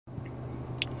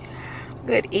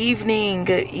Good evening,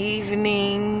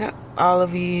 all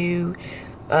of you,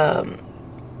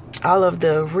 all of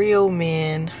the real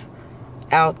men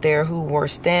out there who were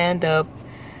stand-up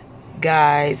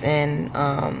guys, and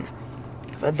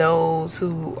for those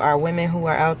who are women who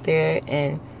are out there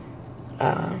and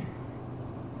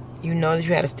you know that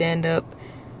you had a stand-up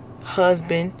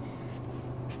husband,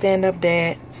 stand-up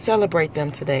dad, celebrate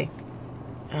them today,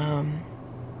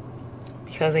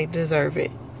 because they deserve it.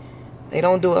 They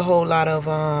don't do a whole lot of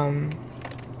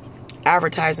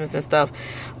advertisements and stuff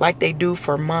like they do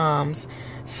for moms.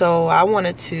 So I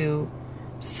wanted to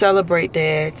celebrate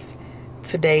dads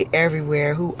today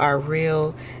everywhere who are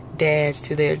real dads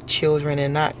to their children,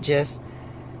 and not just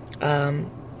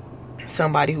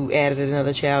somebody who added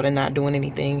another child and not doing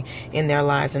anything in their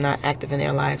lives and not active in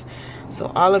their lives.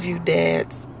 So all of you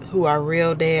dads who are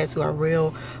real dads, who are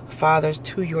real fathers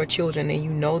to your children, and you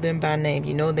know them by name,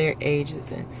 you know their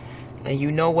ages, and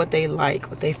you know what they like,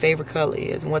 what their favorite color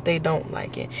is, and what they don't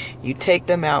like, and you take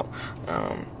them out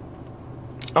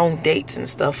on dates and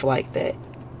stuff like that.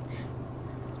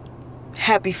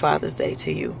 Happy Father's Day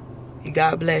to you.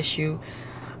 God bless you.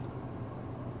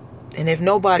 And if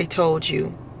nobody told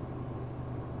you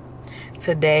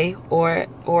today, or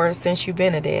since you've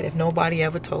been a dad, if nobody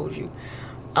ever told you,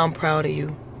 I'm proud of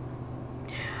you.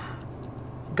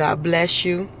 God bless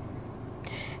you,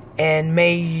 and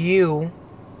may you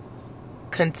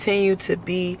continue to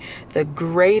be the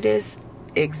greatest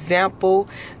example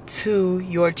to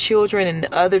your children and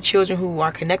the other children who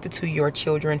are connected to your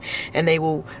children, and they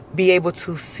will be able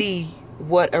to see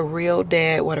what a real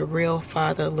dad, what a real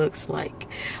father looks like,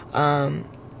 as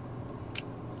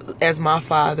my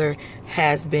father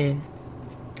has been.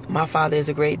 My father is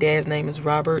a great dad. His name is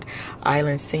Robert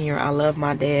Island Sr. I love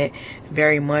my dad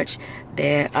very much.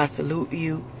 Dad, I salute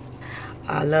you.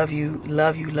 I love you,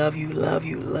 love you, love you, love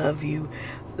you, love you,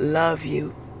 love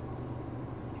you.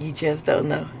 You just don't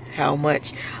know how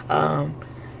much of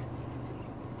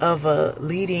a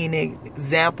leading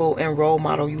example and role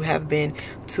model you have been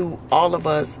to all of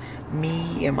us,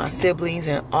 me and my siblings,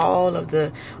 and all of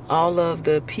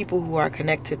the people who are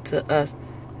connected to us.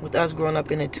 With us growing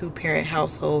up in a two-parent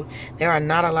household, there are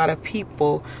not a lot of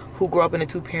people who grow up in a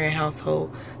two-parent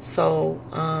household. So,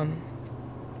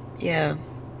 yeah.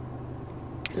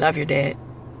 Love your dad.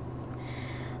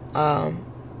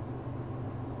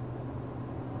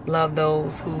 Love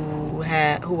those who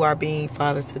are being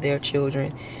fathers to their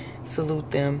children. Salute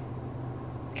them.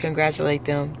 Congratulate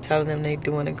them. Tell them they're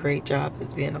doing a great job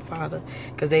as being a father,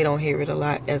 because they don't hear it a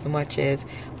lot as much as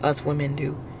us women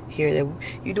do. Hear that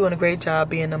you're doing a great job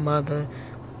being a mother,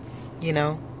 you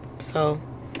know. So,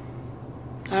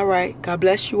 all right. God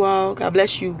bless you all. God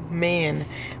bless you, men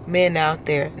out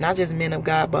there. Not just men of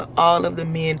God, but all of the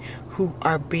men who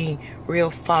are being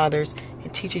real fathers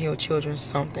and teaching your children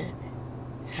something.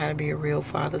 How to be a real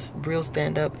father, real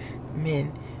stand-up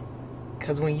men.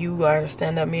 Because when you are a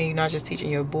stand-up man, you're not just teaching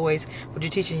your boys, but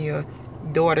you're teaching your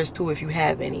daughters too, if you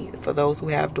have any. For those who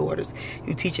have daughters,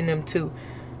 you're teaching them too,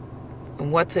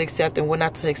 and what to accept and what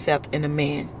not to accept in a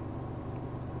man.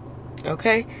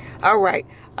 Okay? All right.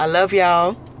 I love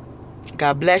y'all.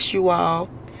 God bless you all.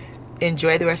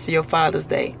 Enjoy the rest of your Father's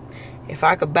Day. If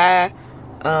I could buy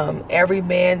every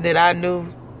man that I know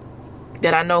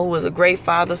who was a great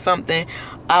father something,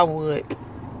 I would.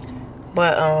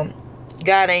 But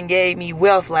God ain't gave me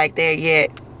wealth like that yet.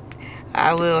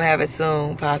 I will have it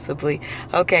soon, possibly.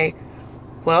 Okay.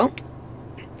 Well,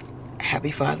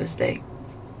 happy Father's Day.